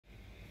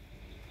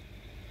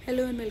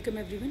Hello and welcome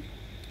everyone.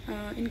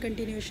 In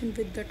continuation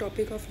with the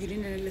topic of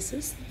urine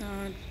analysis,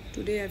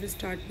 today I will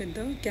start with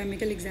the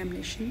chemical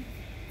examination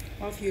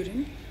of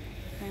urine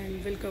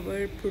and will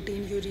cover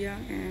proteinuria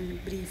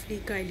and briefly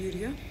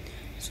chyluria.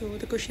 So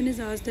the question is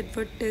asked that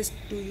what test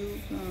do you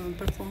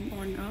perform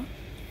on a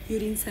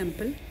urine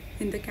sample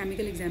in the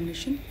chemical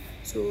examination.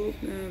 So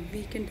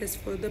we can test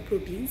for the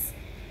proteins,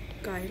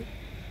 chyle,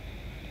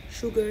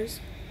 sugars,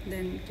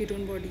 then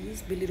ketone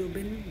bodies,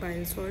 bilirubin,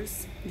 bile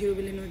salts,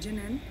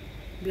 urobilinogen and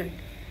blood.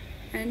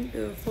 And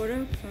for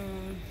a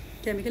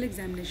chemical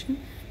examination,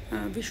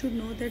 we should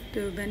know that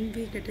when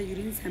we get a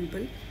urine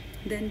sample,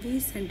 then we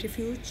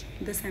centrifuge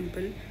the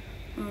sample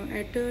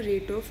at a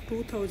rate of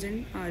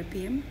 2000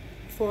 rpm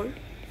for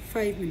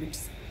 5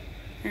 minutes.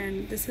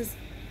 And this is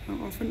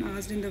often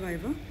asked in the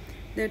Viva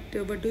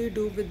that what do you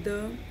do with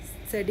the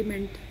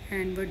sediment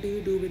and what do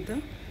you do with the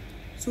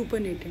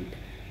supernatant.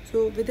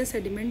 So with the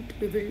sediment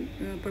we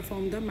will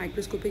perform the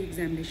microscopic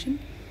examination,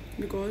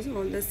 because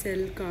all the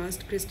cell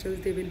cast crystals,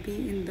 they will be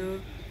in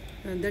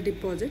the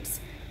deposits,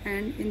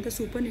 and in the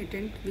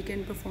supernatant we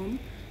can perform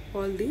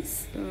all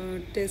these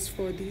tests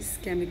for these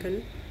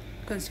chemical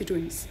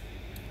constituents.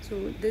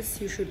 So this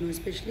you should know,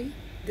 especially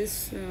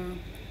this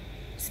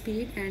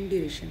speed and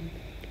duration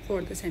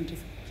for the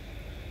centrifuge.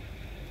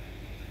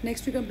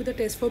 Next we come to the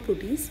test for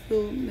proteins.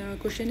 So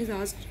question is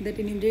asked that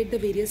enumerate the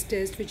various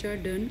tests which are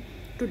done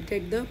to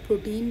detect the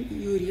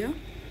proteinuria.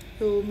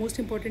 So most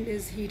important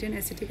is heat and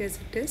acetic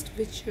acid test,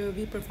 which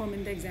we perform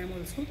in the exam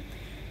also,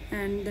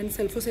 and then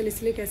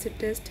sulfur-salicylic acid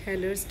test,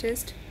 Haller's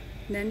test,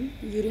 then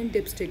urine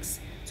dipsticks.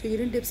 So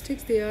urine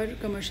dipsticks, they are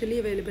commercially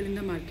available in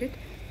the market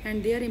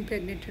and they are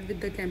impregnated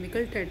with the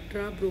chemical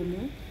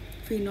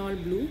tetrabromo-phenol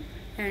blue,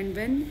 and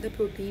when the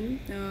protein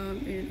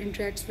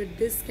interacts with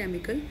this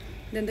chemical,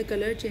 then the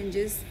color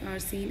changes are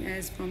seen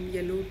as from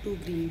yellow to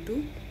green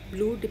to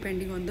blue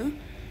depending on the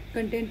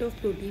content of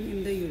protein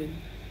in the urine.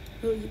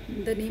 So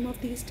the name of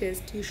these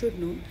tests you should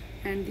know,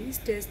 and these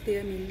tests, they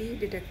are mainly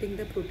detecting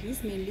the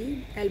proteins,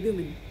 mainly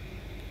albumin.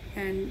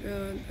 And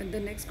the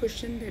next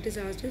question that is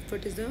asked is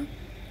what is the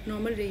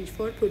normal range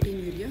for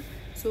proteinuria.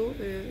 So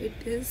it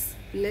is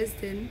less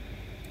than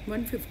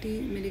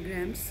 150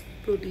 milligrams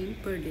protein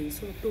per day.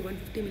 So up to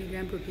 150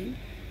 milligram protein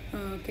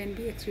can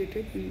be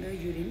excreted in the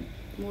urine.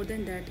 More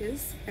than that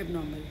is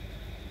abnormal.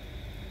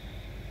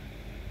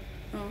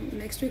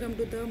 Next we come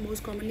to the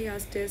most commonly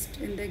asked test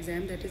in the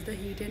exam, that is the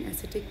heat and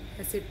acetic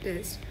acid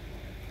test.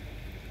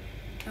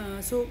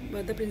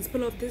 The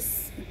principle of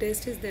this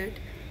test is that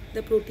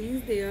the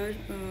proteins, they are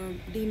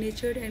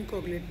denatured and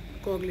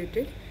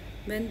coagulated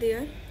when they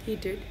are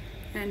heated,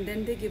 and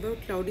then they give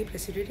out cloudy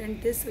precipitate, and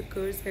this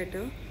occurs at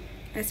a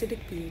acidic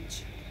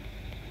pH.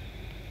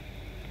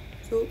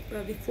 So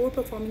before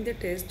performing the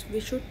test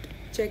we should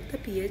check the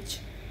pH,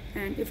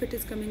 and if it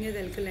is coming as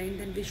alkaline,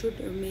 then we should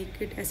make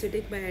it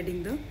acidic by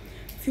adding the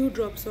few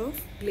drops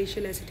of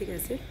glacial acetic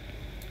acid.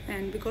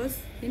 And because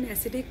in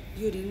acidic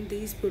urine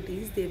these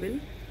proteins, they will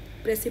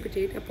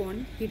precipitate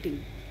upon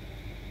heating.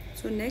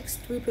 So next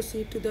we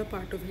proceed to the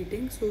part of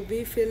heating. So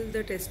we fill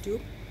the test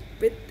tube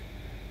with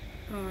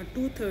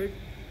 2/3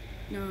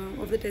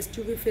 of the test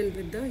tube we fill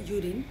with the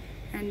urine,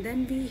 and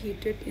then we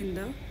heat it in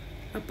the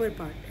upper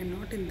part and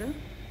not in the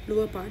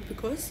lower part,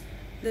 because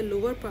the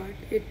lower part,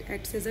 it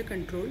acts as a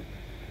control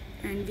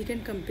and we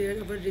can compare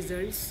our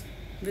results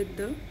with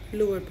the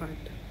lower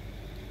part.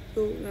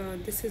 So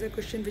this is a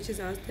question which is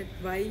asked that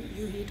why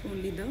you heat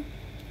only the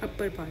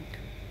upper part.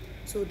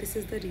 So this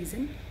is the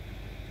reason.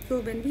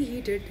 So when we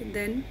heat it,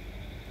 then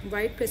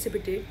white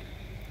precipitate,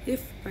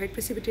 if white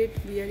precipitate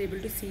we are able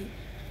to see,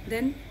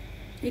 then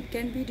it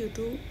can be due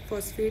to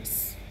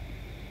phosphates.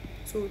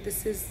 So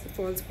this is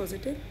false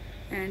positive,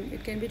 and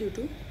it can be due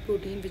to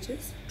protein, which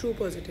is true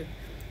positive.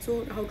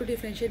 So how to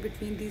differentiate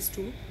between these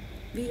two?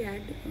 We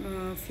add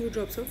a few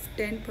drops of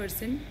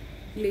 10%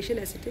 glacial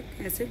acetic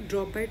acid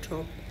drop by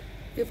drop.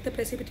 If the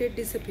precipitate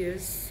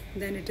disappears,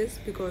 then it is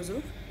because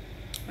of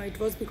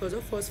because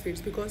of phosphates,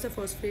 because the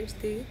phosphates,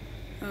 they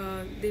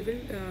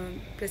will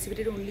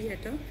precipitate only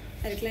at a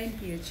alkaline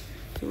pH.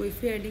 So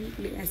if we are adding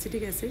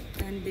acetic acid,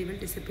 then they will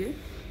disappear,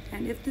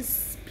 and if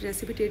this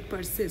precipitate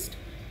persists,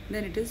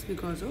 then it is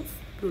because of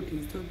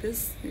proteins. So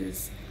this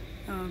is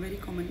very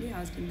commonly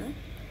asked in the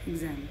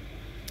exam.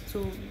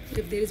 So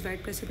if there is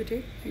white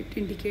precipitate, it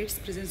indicates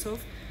presence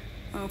of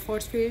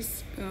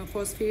phosphates,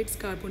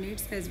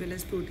 carbonates as well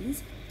as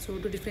proteins. So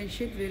to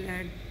differentiate, we'll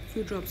add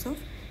few drops of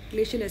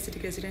glacial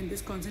acetic acid, and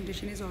this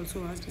concentration is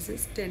also asked. This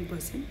is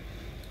 10%.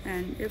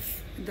 And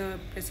if the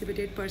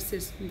precipitate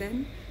persists,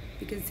 then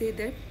we can say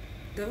that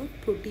the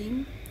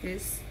protein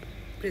is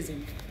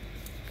present,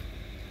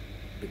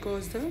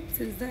 because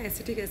since the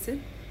acetic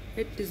acid,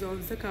 it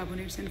dissolves the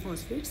carbonates and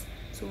phosphates,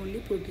 so only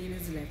protein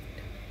is left.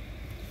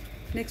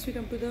 Next we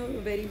come to the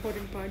very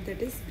important part,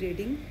 that is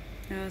grading.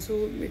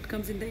 So it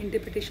comes in the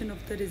interpretation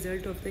of the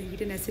result of the heat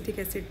and acetic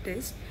acid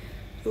test.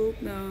 So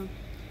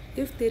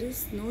if there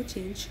is no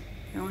change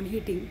on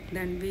heating,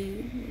 then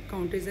we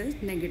count it as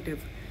negative.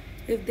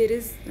 If there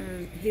is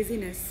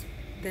haziness,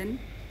 then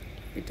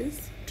it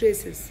is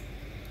traces.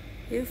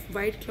 If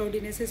white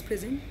cloudiness is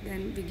present,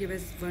 then we give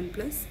as 1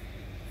 plus.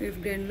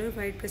 If granular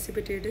white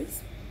precipitate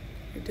is,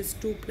 it is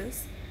 2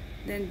 plus.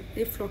 Then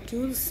if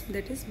flocules,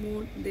 that is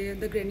more,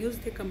 the granules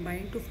they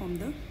combine to form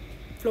the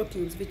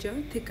flocules, which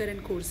are thicker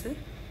and coarser,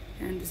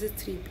 and this is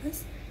 3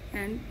 plus.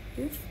 And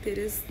if there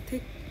is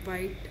thick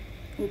white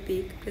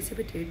opaque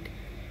precipitate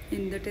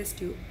in the test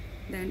tube,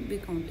 then we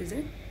count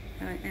it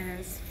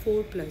as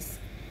 4 plus.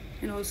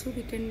 And also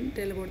we can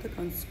tell about the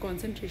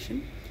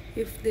concentration.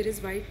 If there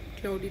is white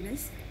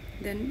cloudiness,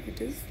 then it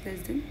is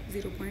less than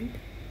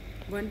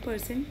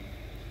 0.1%.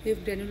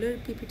 If granular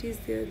PPT is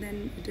there,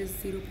 then it is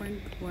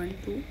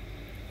 0.1 to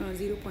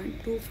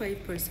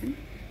 0.25%.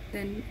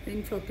 Then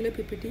in flocular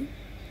PPT,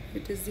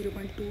 it is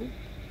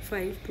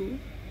 0.25 to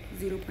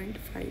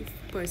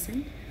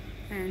 0.5%,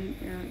 and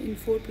in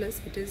 4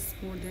 plus it is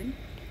more than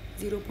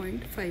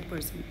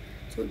 0.5%.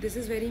 So this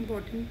is very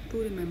important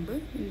to remember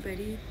and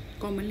very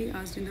commonly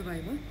asked in the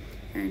Viva,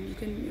 and you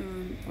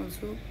can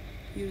also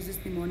use this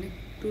mnemonic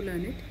to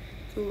learn it.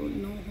 So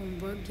no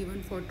homework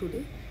given for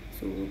today.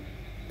 So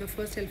the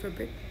first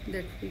alphabet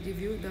that will give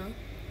you the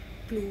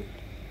clue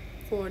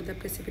for the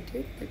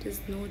precipitate, that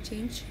is no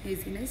change,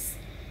 haziness,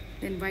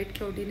 then white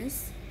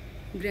cloudiness,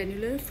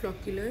 granular,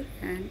 flocular,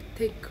 and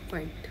thick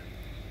white.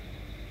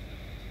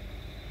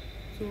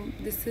 So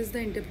this is the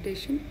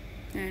interpretation,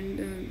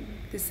 and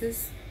this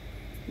is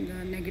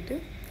the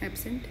negative,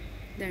 absent,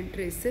 then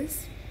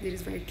traces, there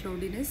is white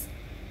cloudiness,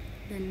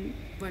 then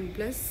 1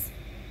 plus,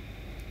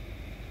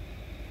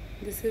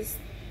 this is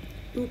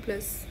 2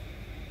 plus,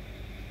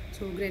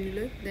 so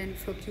granular, then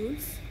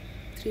flocules,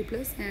 3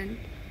 plus, and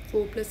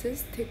 4 plus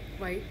is thick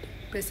white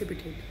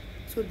precipitate.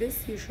 So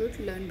this you should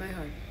learn by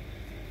heart.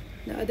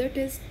 The other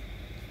tests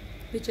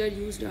which are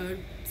used are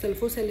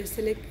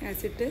sulfosalicylic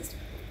acid test,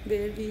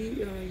 where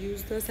we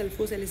use the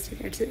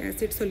sulfosalicylic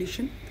acid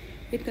solution.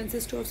 It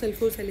consists of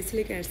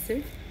sulfosalicylic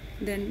acid,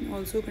 then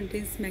also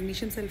contains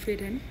magnesium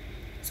sulfate and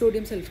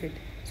sodium sulfate.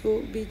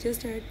 So we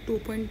just add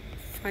 2.5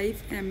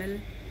 ml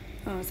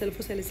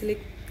sulfosalicylic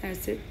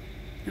acid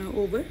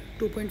over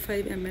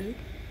 2.5 ml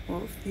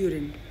of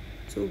urine.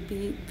 So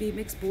we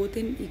mix both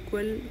in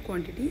equal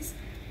quantities,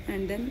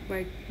 and then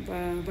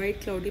white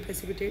cloudy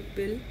precipitate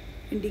will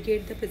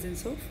indicate the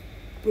presence of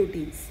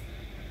proteins.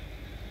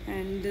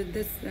 And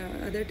this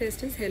other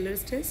test is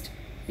Heller's test,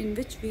 in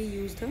which we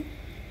use the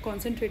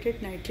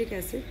concentrated nitric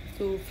acid.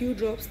 So few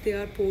drops they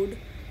are poured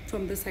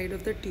from the side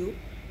of the tube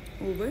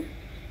over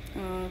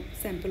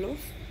sample of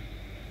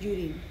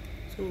urine.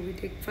 So we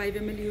take 5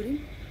 ml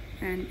urine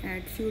and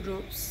add few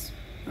drops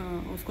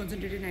of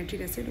concentrated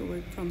nitric acid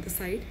over from the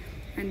side,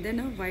 and then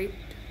a white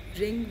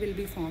ring will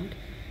be formed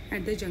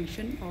at the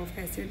junction of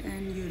acid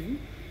and urine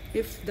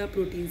if the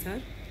proteins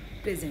are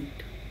present.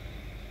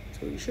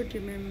 So you should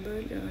remember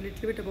a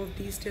little bit about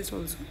these tests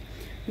also.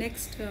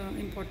 Next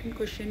important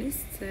question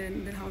is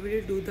then how will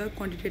you do the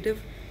quantitative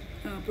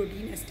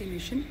protein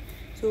estimation.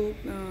 So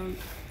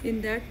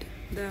in that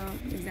the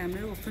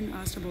examiner often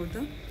asked about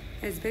the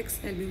Asbeck's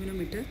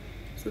albuminometer.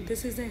 So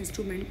this is the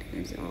instrument,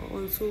 it's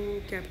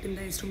also kept in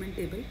the instrument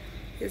table.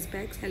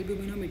 Asbeck's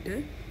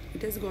albuminometer,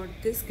 it has got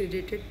this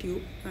gradated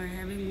tube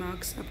having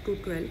marks up to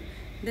 12.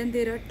 Then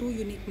there are two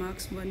unique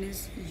marks, one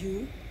is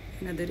U,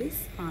 another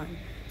is R.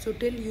 So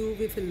till U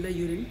we fill the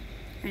urine,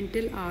 and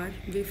till R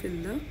we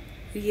fill the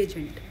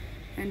reagent.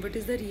 And what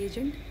is the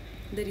reagent?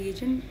 The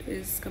reagent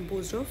is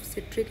composed of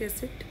citric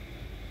acid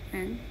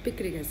and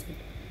picric acid.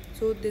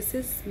 So this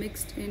is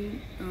mixed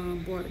in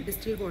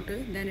distilled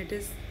water, then it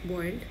is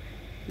boiled,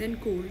 then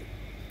cooled,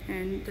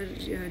 and the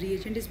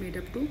reagent is made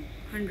up to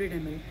 100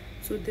 ml.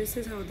 So this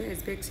is how the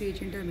Asbeck's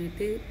reagent are made.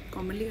 They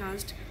commonly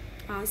ask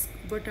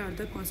what are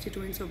the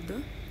constituents of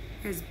the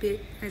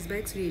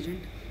Asbeck's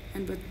reagent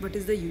and what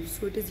is the use.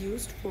 So it is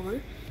used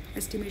for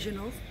estimation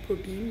of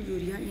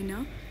proteinuria in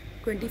a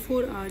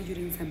 24-hour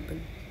urine sample.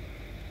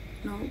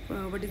 Now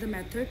what is the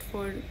method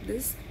for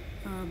this?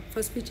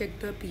 First we check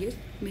the pH,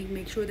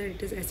 make sure that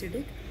it is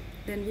acidic.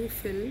 Then we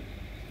fill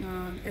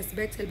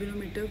Asbeck's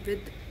albuminometer with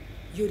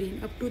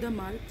urine up to the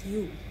mark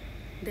U.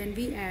 Then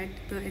we add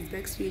the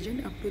Asbeck's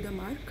reagent up to the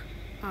mark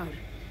R.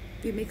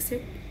 We mix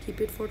it, keep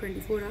it for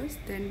 24 hours.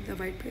 Then the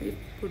if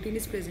protein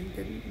is present,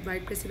 then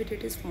white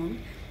precipitate is formed,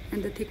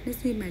 and the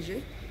thickness we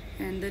measure,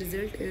 and the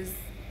result is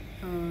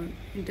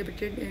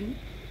interpreted in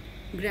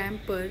gram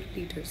per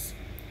liters.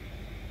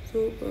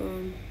 So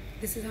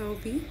this is how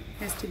we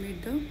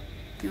estimate the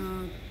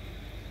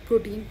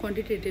protein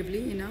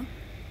quantitatively in a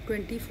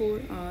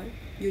 24-hour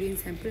urine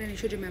sample. And you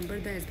should remember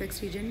the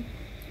Asbeck's reagent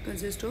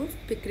consists of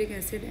picric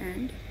acid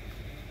and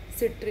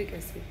citric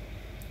acid.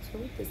 So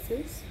this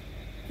is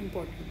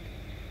important.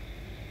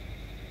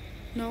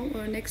 Now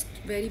next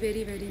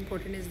very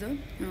important is the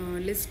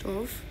list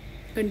of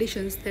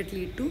conditions that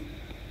lead to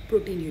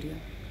proteinuria.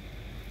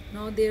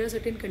 Now there are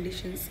certain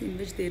conditions in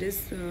which there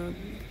is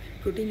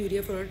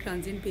proteinuria for a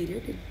transient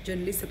period. It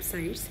generally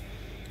subsides.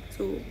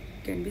 So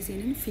can be seen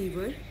in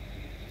fever,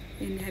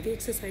 in heavy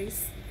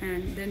exercise,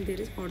 and then there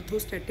is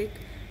orthostatic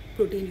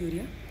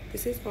proteinuria.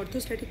 This is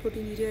orthostatic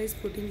proteinuria is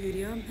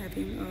proteinuria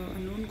having a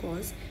unknown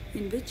cause,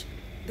 in which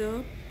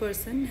the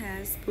person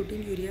has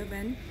proteinuria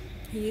when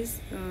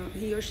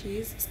he or she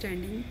is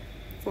standing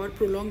for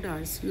prolonged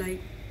hours,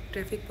 like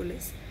traffic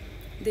police.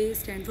 They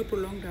stand for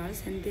prolonged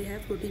hours and they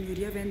have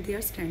proteinuria when they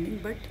are standing,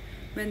 but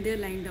when they are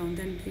lying down,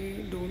 then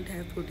they don't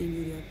have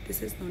proteinuria.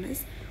 This is known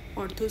as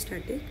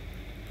orthostatic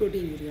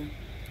proteinuria.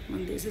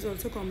 And this is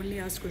also commonly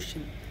asked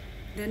question.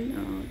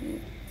 Then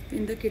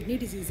in the kidney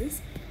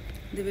diseases,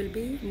 there will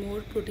be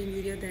more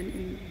proteinuria than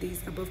in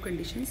these above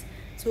conditions.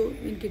 So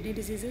in kidney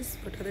diseases,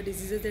 what are the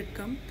diseases that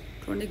come?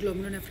 Chronic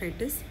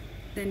glomerulonephritis,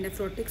 then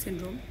nephrotic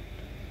syndrome.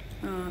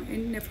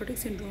 In nephrotic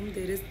syndrome,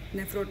 there is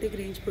nephrotic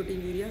range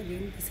proteinuria.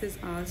 Again, this is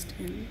asked,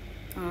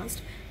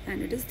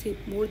 and it is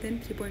more than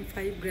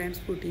 3.5 grams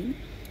protein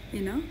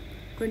in a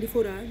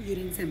 24-hour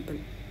urine sample.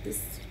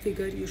 This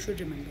figure you should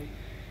remember.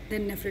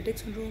 Then nephrotic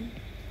syndrome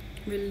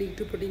will lead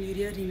to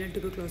proteinuria, renal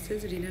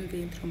tuberculosis, renal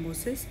vein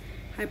thrombosis,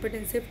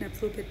 hypertensive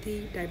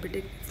nephropathy,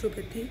 diabetic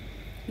nephropathy,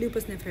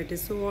 lupus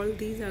nephritis. So all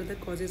these are the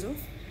causes of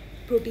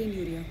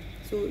proteinuria.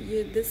 So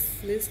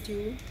this list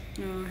you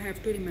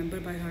have to remember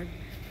by heart.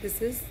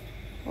 This is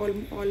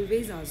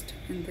always asked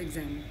in the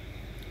exam.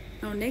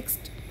 Now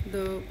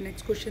the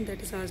next question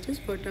that is asked is,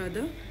 what are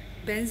the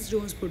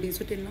Benz-Jones proteins?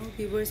 So till now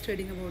we were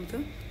studying about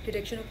the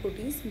detection of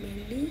proteins,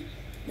 mainly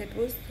that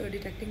was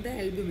detecting the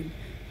albumin,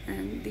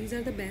 and these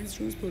are the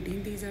Benz-Jones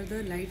protein. These are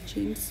the light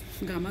chains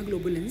gamma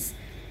globulins.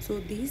 So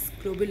these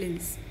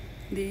globulins,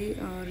 they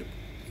are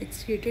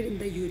excreted in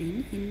the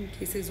urine in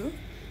cases of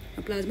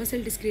plasma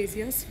cell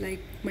dyscrasias like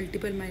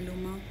multiple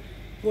myeloma,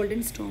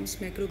 Waldenstrom's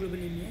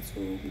macroglobulinemia.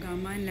 So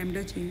gamma and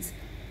lambda chains,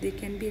 they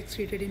can be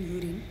excreted in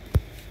urine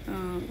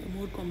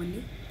more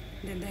commonly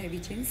than the heavy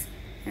chains.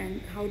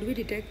 And how do we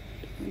detect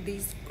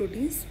these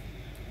proteins?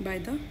 By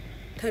the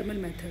thermal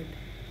method.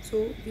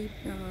 So we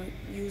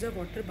use a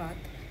water bath,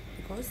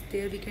 because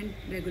there we can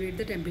regulate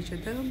the temperature.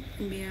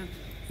 The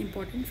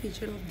important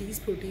feature of these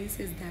proteins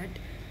is that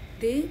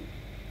they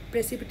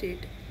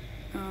precipitate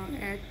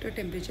at a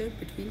temperature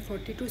between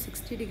 40 to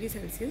 60 degrees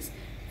Celsius,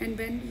 and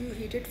when you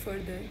heat it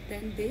further,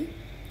 then they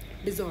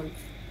dissolve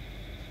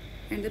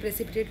and the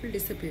precipitate will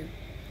disappear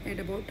at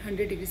about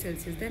 100 degrees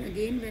Celsius. Then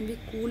again when we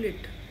cool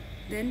it,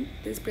 then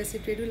this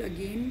precipitate will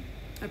again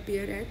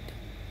appear at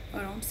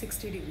around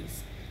 60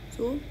 degrees.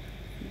 So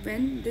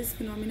when this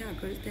phenomena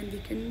occurs, then we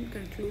can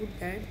conclude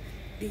that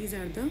these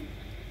are the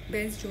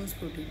Benz-Jones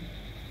protein.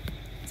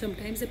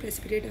 Sometimes the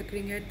precipitate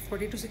occurring at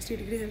 40 to 60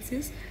 degrees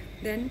Celsius,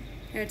 then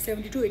at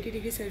 70 to 80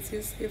 degrees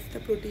Celsius, if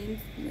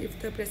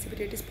the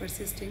precipitate is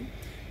persisting,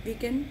 it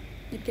can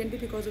be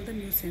because of the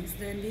nuisance.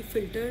 Then we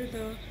filter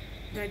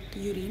that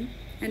urine,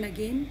 and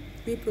again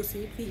we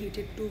proceed, we heat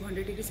it to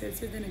 100 degrees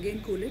Celsius, then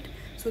again cool it.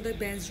 So the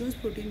Benz-Jones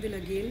protein will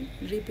again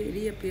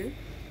reappear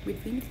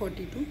between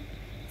 40 to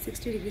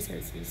 60 degrees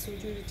Celsius. So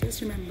you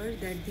just remember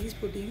that these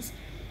proteins,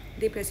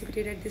 they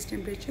precipitate at this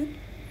temperature.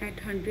 At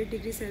 100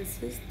 degrees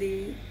Celsius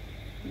they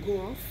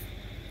go off,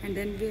 and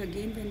then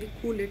when we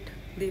cool it,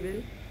 they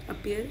will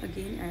appear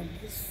again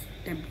at this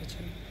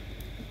temperature.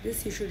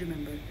 This you should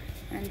remember.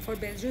 And for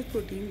Benz-Jones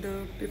protein,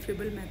 the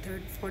preferable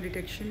method for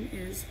detection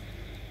is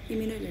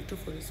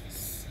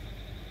immunoelectrophoresis.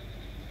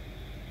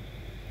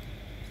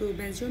 So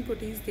Benz-Jones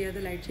proteins, they are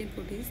the light chain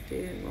proteins.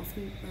 They are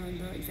often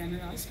the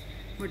examiner asked,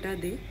 what are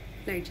they?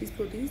 Light chain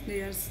proteins,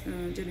 they are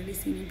generally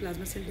seen in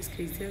plasma cell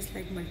dyscrasias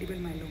like multiple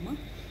myeloma,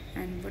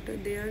 and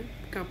they are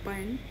kappa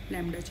and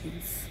lambda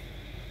chains.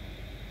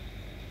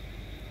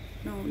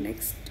 Now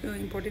next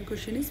important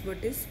question is,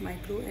 what is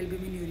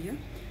microalbuminuria?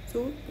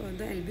 So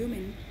the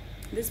albumin,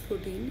 this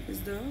protein is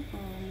the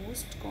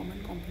most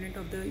common component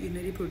of the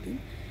urinary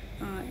protein,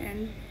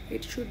 and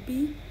it should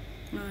be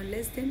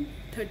less than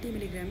 30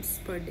 milligrams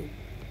per day.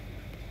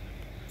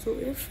 So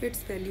if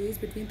its value is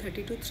between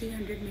 30 to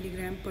 300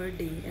 milligram per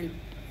day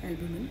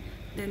albumin,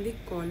 then we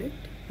call it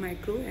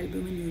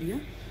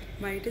microalbuminuria.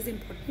 Why it is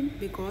important?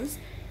 Because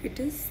it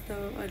is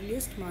the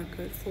earliest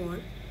marker for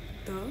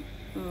the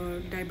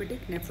diabetic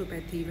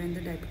nephropathy. When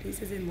the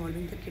diabetes is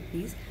involving the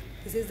kidneys,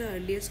 this is the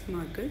earliest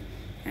marker,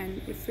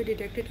 and if we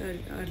detect it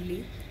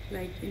early,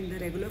 like in the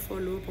regular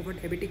follow-up of a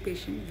diabetic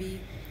patient, we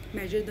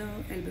measure the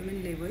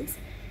albumin levels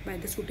by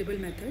the suitable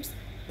methods,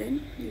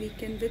 then we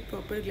can, with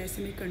proper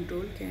glycemic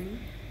control, can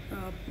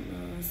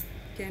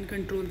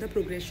control the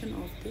progression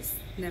of this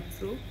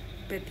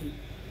nephropathy.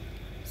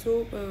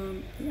 So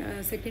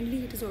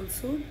secondly, it is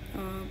also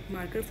a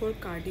marker for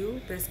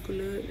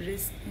cardiovascular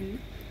risk in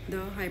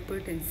the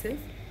hypertensive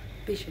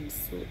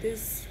patients. So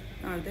these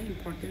are the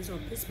importance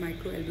of this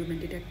microalbumin,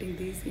 detecting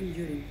these in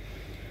urine.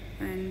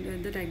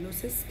 And the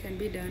diagnosis can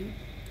be done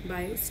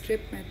by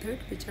strip method,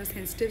 which are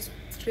sensitive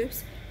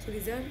strips. So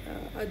these are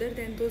other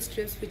than those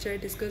strips which I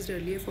discussed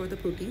earlier for the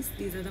proteins.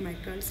 These are the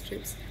micral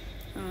strips.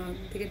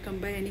 They can come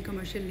by any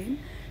commercial name,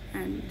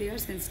 and they are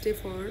sensitive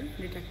for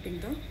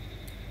detecting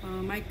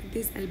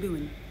this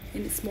albumin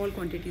in small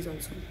quantities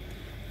also.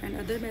 And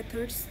other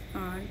methods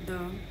are the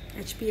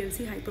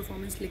HPLC, high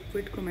performance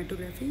liquid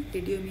chromatography,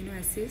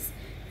 radioimmunoassays,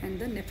 and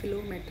the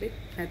nephelometric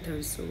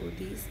methods. So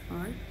these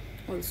are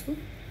also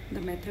the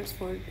methods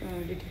for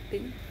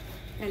detecting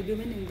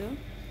albumin in the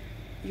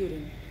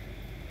urine.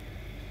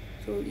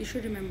 So you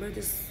should remember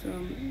this.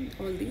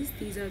 All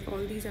these are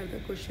the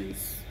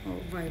questions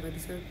of Viva.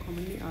 These are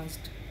commonly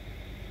asked.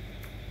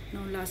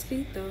 Now,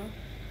 lastly, the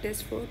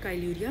test for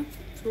chyluria.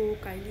 So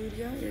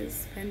chyluria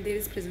is when there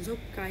is presence of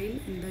chyle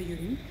in the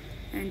urine,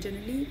 and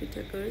generally it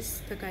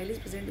occurs. The chyle is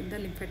present in the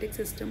lymphatic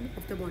system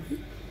of the body,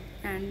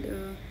 and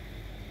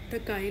the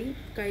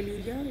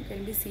chyluria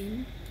can be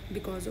seen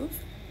because of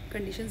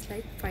conditions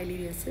like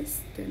filariasis.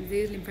 Then there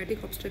is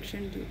lymphatic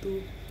obstruction due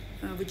to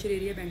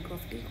Urea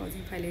Bancrofti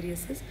causing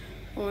filariasis,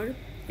 or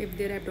if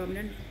there are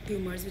abdominal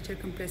tumors which are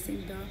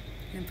compressing the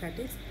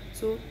lymphatics.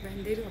 So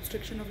when there is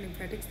obstruction of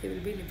lymphatics, there will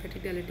be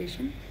lymphatic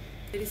dilatation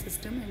in the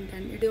system,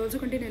 and it also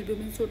contains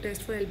albumin. So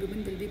test for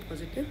albumin will be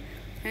positive.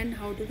 And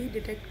how do we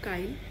detect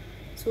chyle?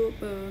 So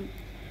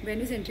when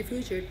we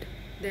centrifuge it,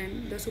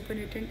 then the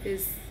supernatant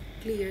is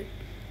clear,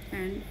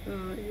 and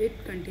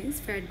it contains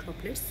fat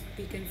droplets.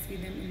 We can see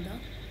them in the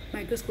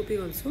microscopy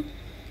also.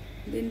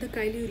 In the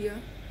chyluria,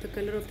 the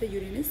color of the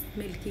urine is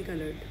milky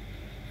colored.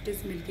 It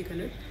is milky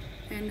colored.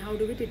 And how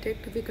do we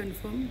detect? We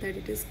confirm that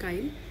it is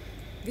chyle.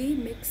 We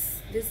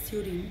mix this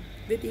urine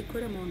with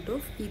equal amount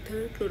of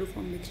ether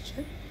chloroform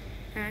mixture,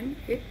 and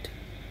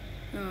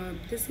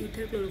this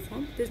ether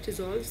chloroform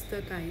dissolves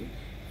the chyle,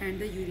 and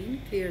the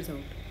urine clears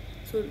out.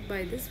 So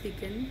by this we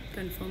can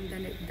confirm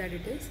that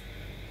it is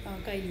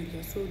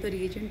chyluria. So the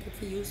reagent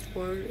that we used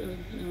for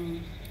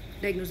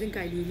diagnosing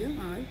chyluria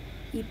are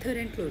ether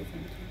and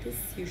chloroform. So this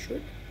you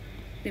should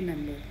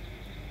remember.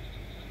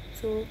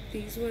 So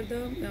these were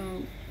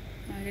the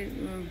I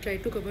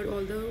tried to cover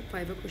all the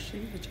 5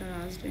 questions which are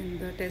asked in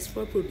the test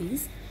for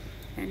proteins,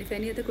 and if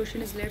any other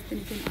question is left, then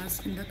you can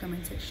ask in the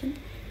comment section,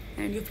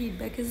 and your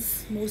feedback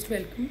is most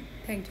welcome.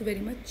 Thank you very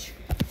much.